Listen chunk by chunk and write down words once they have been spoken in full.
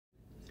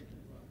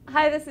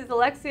Hi, this is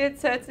Alexia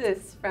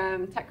Tsotsis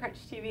from TechCrunch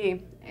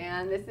TV,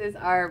 and this is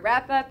our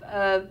wrap-up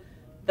of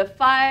the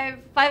five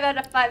out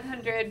of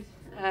 500,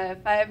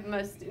 five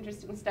most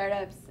interesting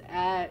startups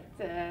at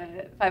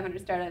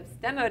 500 Startups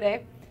Demo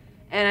Day.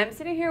 And I'm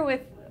sitting here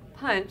with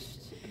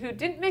Punched, who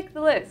didn't make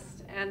the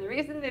list. And the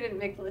reason they didn't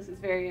make the list is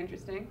very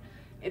interesting.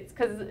 It's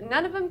because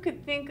none of them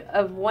could think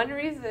of one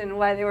reason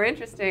why they were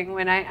interesting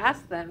when I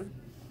asked them,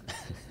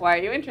 why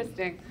are you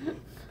interesting?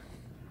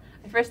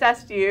 I first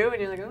asked you, and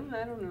you're like, oh,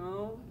 I don't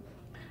know.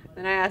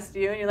 Then I asked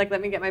you, and you're like,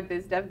 let me get my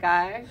biz dev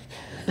guy.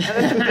 And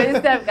then the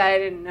biz dev guy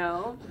didn't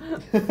know.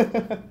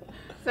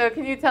 So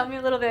can you tell me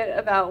a little bit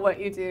about what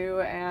you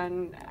do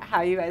and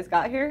how you guys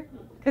got here?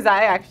 Because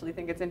I actually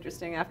think it's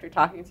interesting after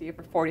talking to you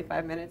for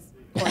 45 minutes.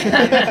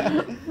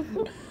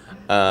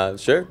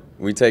 Sure.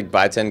 We take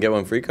buy 10, get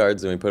one free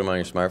cards, and we put them on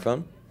your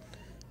smartphone,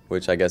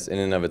 which I guess in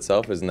and of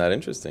itself isn't that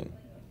interesting.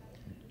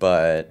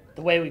 But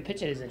the way we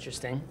pitch it is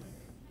interesting.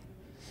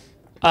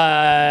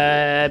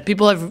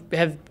 People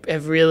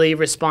have really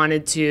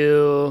responded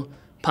to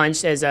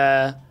Punched as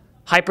a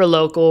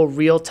hyper-local,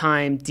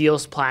 real-time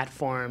deals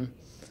platform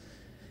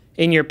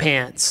in your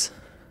pants.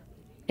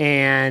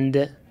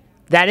 And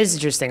that is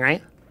interesting,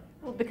 right?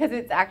 Well, because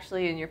it's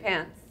actually in your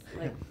pants.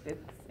 Like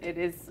it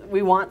is.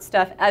 We want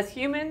stuff as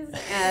humans.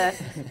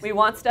 We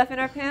want stuff in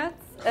our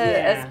pants,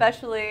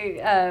 especially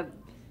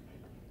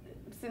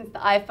since the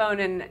iPhone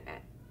and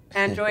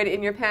Android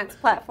in your pants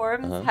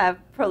platforms have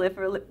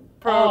proliferated.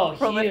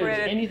 Huge.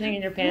 Anything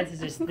in your pants is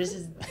just, this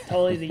is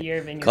totally the year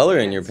of in your color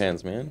pants. in your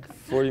pants, man.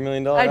 $40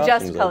 million I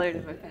just colored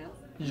in my pants.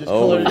 You just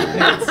colored in your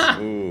pants?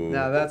 Ooh.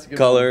 Now that's a good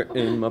color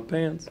in my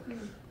pants.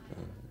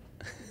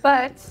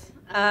 But,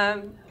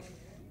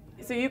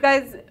 so you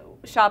guys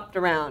shopped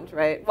around,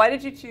 right? Why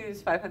did you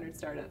choose 500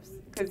 Startups?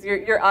 Because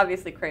you're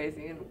obviously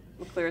crazy, and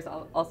McClure is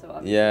also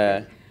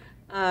obviously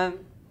crazy.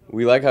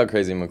 We like how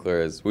crazy McClure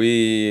is.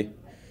 We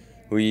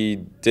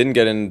didn't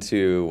get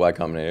into Y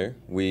Combinator.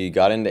 We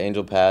got into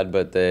AngelPad,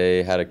 but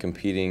they had a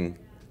competing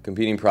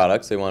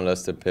products. They wanted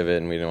us to pivot,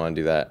 and we didn't want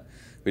to do that.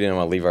 We didn't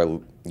want to leave our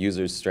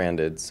users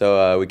stranded.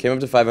 So we came up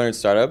to 500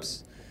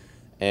 Startups,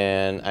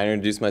 and I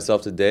introduced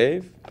myself to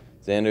Dave.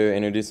 Xander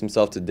introduced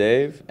himself to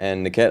Dave,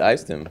 and Niket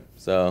iced him.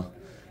 So.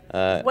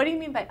 What do you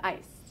mean by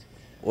iced?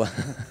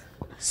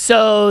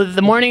 So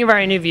the morning of our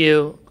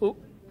interview,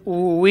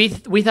 we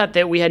thought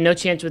that we had no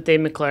chance with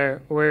Dave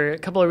McClure. We're a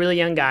couple of really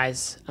young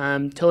guys,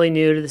 totally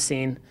new to the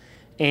scene.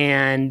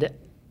 And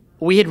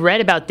we had read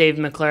about Dave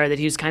McClure that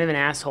he was kind of an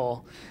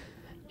asshole.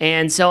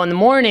 And so in the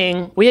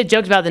morning, we had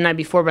joked about it the night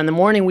before, but in the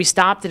morning we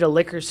stopped at a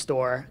liquor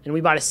store and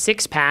we bought a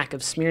 6-pack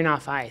of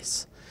Smirnoff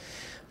Ice.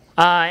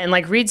 And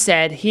like Reed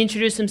said, he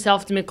introduced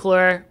himself to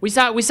McClure. We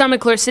saw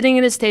McClure sitting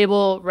at his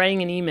table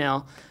writing an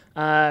email.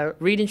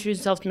 Reed introduced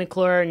himself to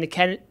McClure,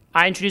 and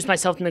I introduced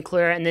myself to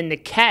McClure, and then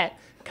Niket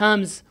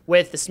comes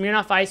with the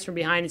Smirnoff Ice from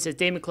behind and says,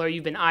 Dave McClure,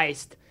 you've been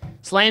iced.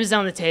 Slams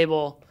down the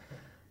table.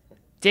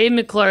 Dave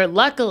McClure,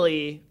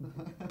 luckily,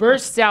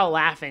 bursts out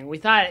laughing. We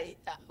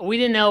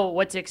didn't know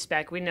what to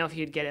expect. We didn't know if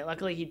he'd get it.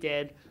 Luckily, he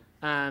did.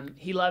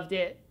 He loved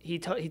it. He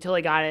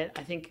totally got it.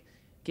 I think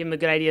gave him a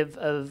good idea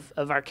of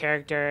our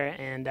character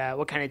and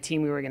what kind of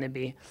team we were going to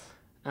be.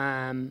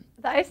 The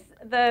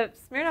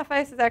Smirnoff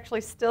Ice is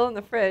actually still in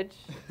the fridge.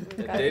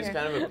 Dave's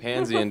kind of a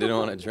pansy and didn't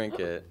want to drink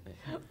it.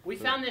 We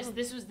found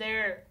this was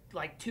there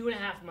like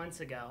 2.5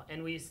 months ago,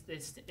 and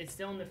it's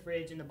still in the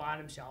fridge in the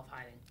bottom shelf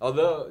hiding.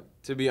 Although,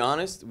 to be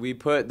honest, we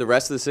put the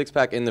rest of the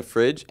 6-pack in the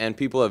fridge, and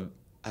people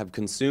have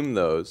consumed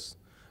those,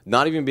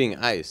 not even being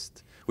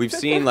iced. We've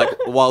seen like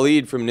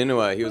Waleed from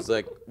Nineveh. He was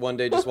like one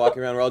day just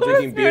walking around. We're all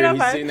drinking beer,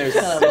 and he's sitting there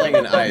sitting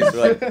in ice.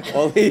 We're like,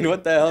 Waleed,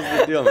 what the hell's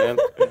the deal, man?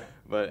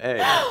 But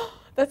hey.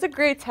 That's a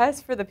great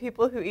test for the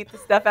people who eat the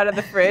stuff out of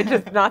the fridge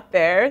that's not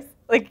theirs.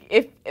 Like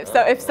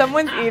if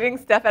someone's eating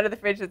stuff out of the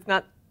fridge that's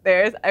not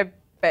theirs, I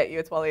bet you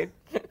it's Waleed.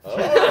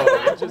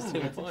 Oh,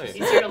 interesting point.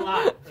 He's here a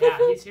lot. Yeah,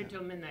 he's here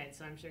till midnight,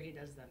 so I'm sure he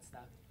does that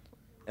stuff.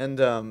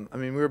 And I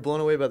mean, we were blown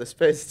away by the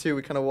space too.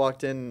 We kind of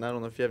walked in. I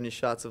don't know if you have any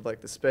shots of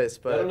like the space,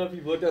 but I don't know if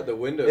you've looked out the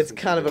window. It's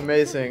kind of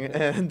amazing.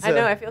 And I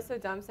know. I feel so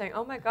dumb saying,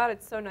 "Oh my God,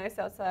 it's so nice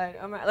outside."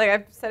 Oh my, like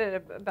I've said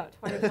it about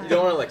 20 times. You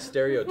don't want to like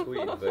stereo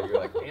tweet, but you're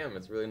like, "Damn,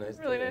 it's really nice." It's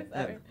really nice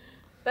out here.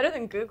 Better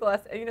than Google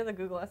You know the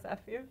Google SF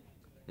view?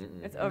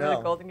 It's over the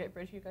Golden Gate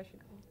Bridge. You guys should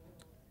go.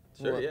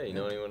 Sure, yeah. You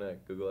know anyone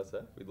at Google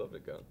SF? We'd love to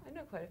go. I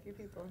know quite a few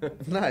people.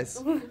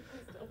 Nice.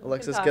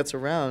 Alexis gets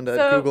around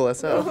at Google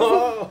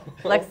SF.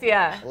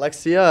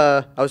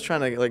 Alexia. I was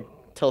trying to like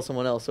tell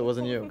someone else, so it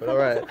wasn't you, but all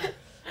right.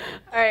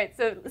 All right.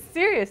 So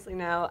seriously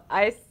now,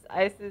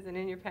 ices and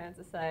in your pants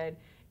aside,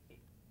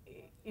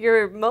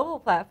 your mobile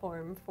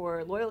platform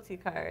for loyalty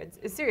cards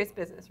is serious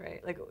business,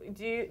 right? Like,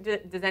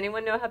 does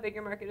anyone know how big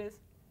your market is?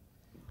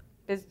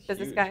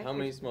 Business guy? How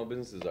many small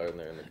businesses are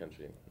there in the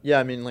country? Yeah,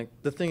 I mean, like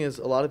the thing is,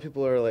 a lot of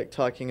people are like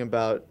talking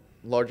about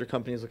larger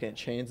companies looking at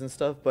chains and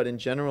stuff, but in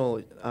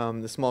general,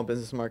 the small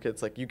business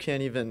market's like you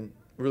can't even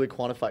really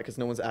quantify because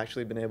no one's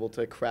actually been able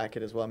to crack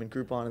it as well. I mean,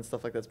 Groupon and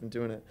stuff like that's been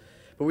doing it,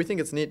 but we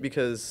think it's neat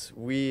because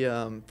we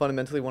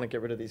fundamentally want to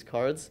get rid of these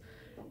cards.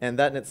 And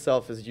that in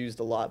itself is used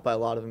a lot by a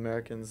lot of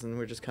Americans, and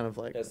we're just kind of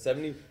like... Yeah,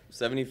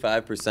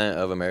 75%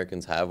 of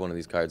Americans have one of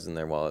these cards in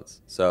their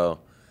wallets. So,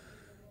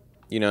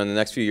 you know, in the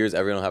next few years,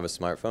 everyone will have a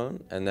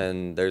smartphone, and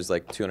then there's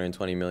like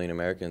 220 million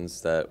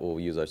Americans that will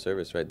use our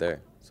service right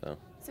there. So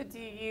do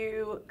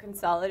you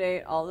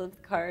consolidate all of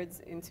the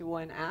cards into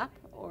one app,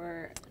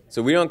 or?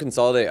 So we don't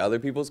consolidate other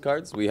people's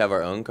cards. We have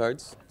our own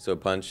cards. So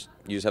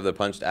you just have the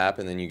Punched app,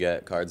 and then you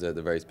get cards at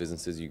the various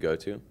businesses you go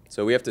to.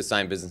 So we have to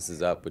sign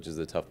businesses up, which is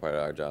the tough part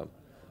of our job.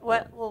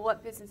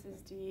 What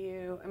businesses do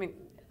you? I mean,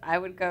 I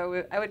would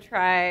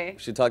try. We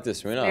should talk to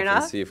Smirnoff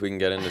and see if we we can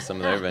get into some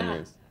of their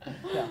venues.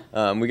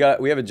 Yeah.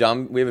 We have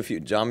a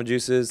few Jamba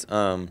Juices,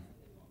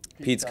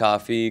 Pete's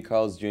Coffee,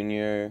 Carl's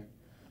Jr.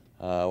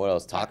 What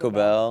else? Taco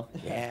Bell.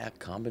 Yeah,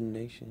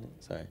 combination.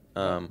 Sorry.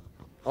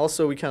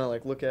 Also, we kind of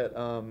like look at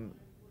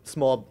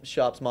small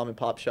shops, mom and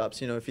pop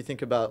shops. You know, if you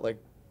think about like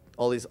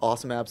all these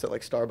awesome apps that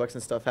like Starbucks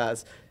and stuff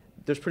has,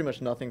 there's pretty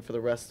much nothing for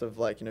the rest of,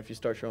 like, you know, if you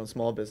start your own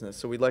small business.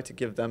 So we'd like to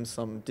give them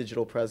some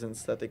digital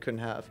presence that they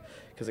couldn't have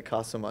because it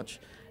costs so much.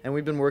 And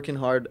we've been working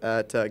hard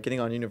at getting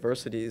on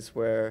universities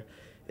where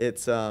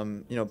it's, you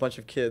know, a bunch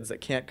of kids that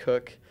can't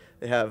cook.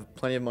 They have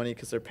plenty of money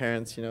because their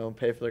parents, you know,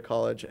 pay for their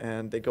college,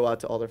 and they go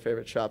out to all their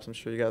favorite shops. I'm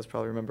sure you guys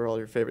probably remember all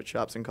your favorite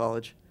shops in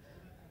college.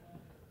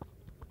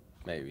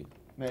 Maybe.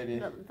 Maybe.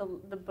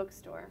 The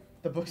bookstore.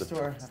 The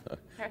bookstore.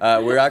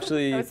 We're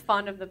actually. I was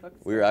fond of the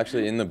bookstore. We were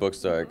actually in the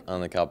bookstore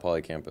on the Cal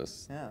Poly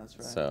campus. Yeah, that's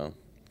right. So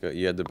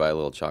you had to buy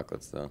little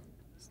chocolates though.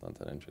 It's not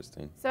that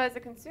interesting. So as a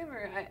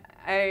consumer,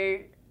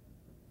 I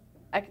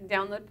can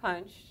download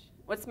Punch.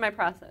 What's my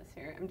process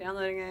here? I'm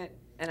downloading it,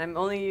 and I'm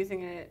only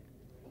using it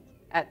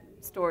at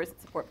stores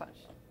that support Punch.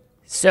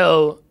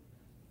 So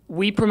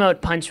we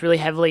promote Punch really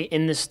heavily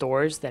in the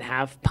stores that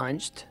have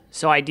Punched.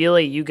 So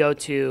ideally, you go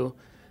to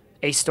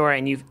a store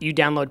and you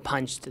download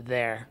Punched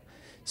there.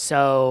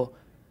 So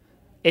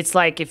it's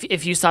like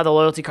if you saw the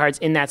loyalty cards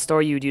in that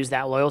store, you would use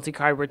that loyalty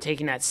card. We're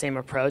taking that same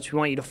approach. We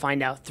want you to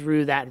find out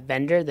through that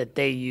vendor that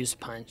they use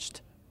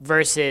Punched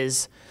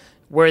versus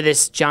we're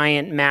this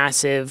giant,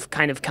 massive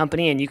kind of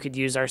company and you could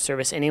use our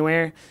service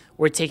anywhere.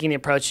 We're taking the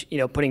approach, you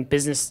know, putting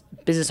business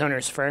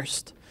owners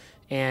first.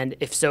 And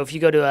if you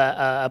go to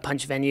a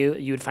Punch venue,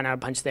 you would find out a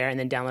Punch there and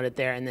then download it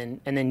there and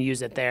then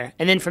use it there.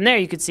 And then from there,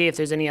 you could see if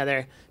there's any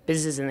other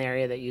businesses in the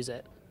area that use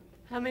it.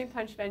 How many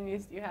Punch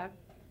venues do you have?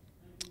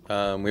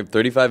 We have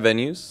 35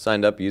 venues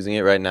signed up using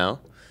it right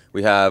now.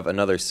 We have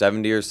another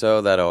 70 or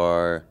so that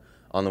are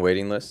on the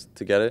waiting list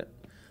to get it.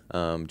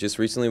 Just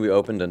recently, we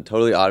opened a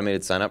totally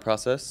automated sign-up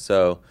process.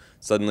 So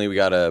suddenly, we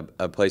got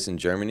a place in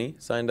Germany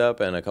signed up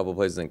and a couple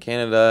places in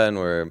Canada,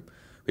 and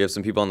we have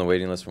some people on the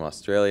waiting list from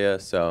Australia.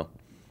 So.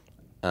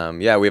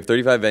 Yeah, we have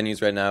 35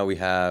 venues right now. We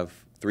have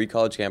 3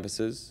 college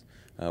campuses.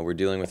 We're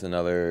dealing with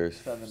another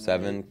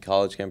 7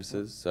 college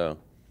campuses. So,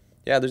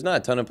 yeah, there's not a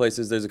ton of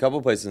places. There's a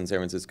couple places in San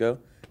Francisco.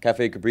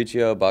 Cafe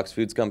Capriccio, Box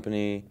Foods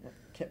Company.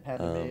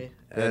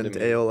 And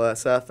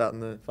AOSF out in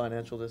the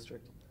financial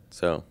district.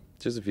 So,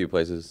 just a few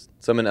places.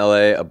 Some in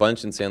LA, a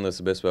bunch in San Luis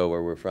Obispo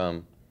where we're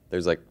from.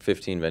 There's like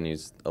 15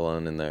 venues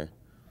alone in there.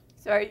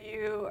 So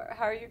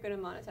how are you going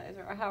to monetize,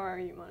 or how are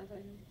you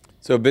monetizing?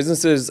 So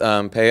businesses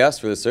pay us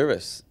for the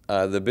service.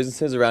 The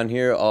businesses around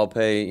here all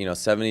pay, you know,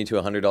 $70 to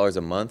 $100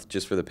 a month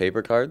just for the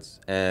paper cards,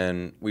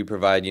 and we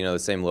provide, you know, the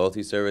same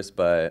loyalty service,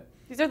 but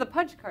these are the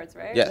Punch cards,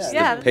 right? yes,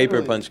 yeah, the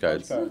paper Punch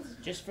cards.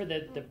 Just for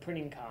the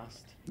printing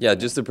cost. Yeah,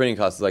 just the printing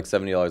cost is like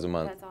 $70 a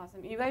month. That's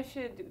awesome. You guys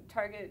should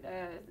target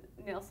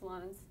nail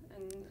salons.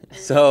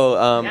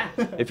 So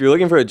if you're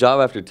looking for a job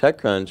after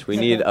TechCrunch, we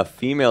need a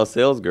female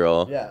sales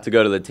girl to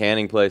go to the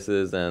tanning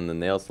places and the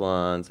nail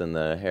salons and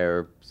the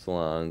hair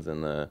salons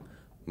and the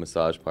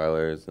massage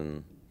parlors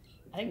and.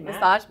 I think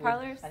massage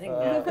parlors? I think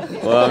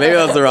Matt. Well, maybe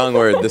that's the wrong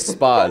word. The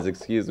spas,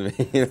 excuse me.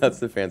 That's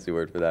the fancy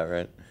word for that,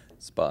 right?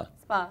 Spa.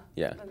 Spa.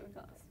 Yeah. That's what we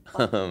call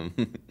it.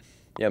 Spa.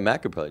 Yeah,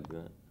 Matt could probably do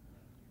that.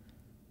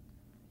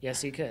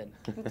 Yes, you could.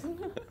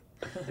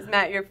 Is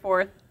Matt your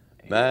fourth?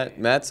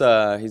 Matt's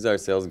he's our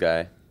sales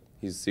guy.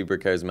 He's super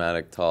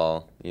charismatic,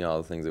 tall, you know,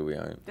 all the things that we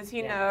aren't. Does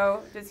he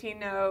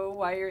know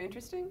why you're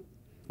interesting?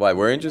 Why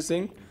we're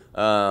interesting?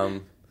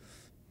 Boy,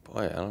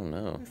 I don't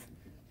know.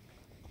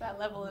 That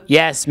level of.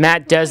 Yes,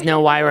 Matt does know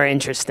why we're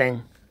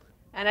interesting.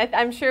 And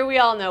I'm sure we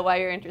all know why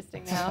you're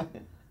interesting now.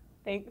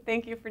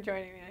 Thank you for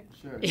joining me.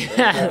 Sure.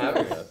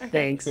 Yeah.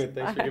 Thanks.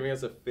 Thanks for giving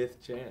us a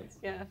 5th chance.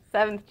 Yeah,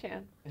 7th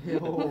chance.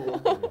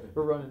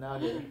 We're running out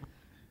here.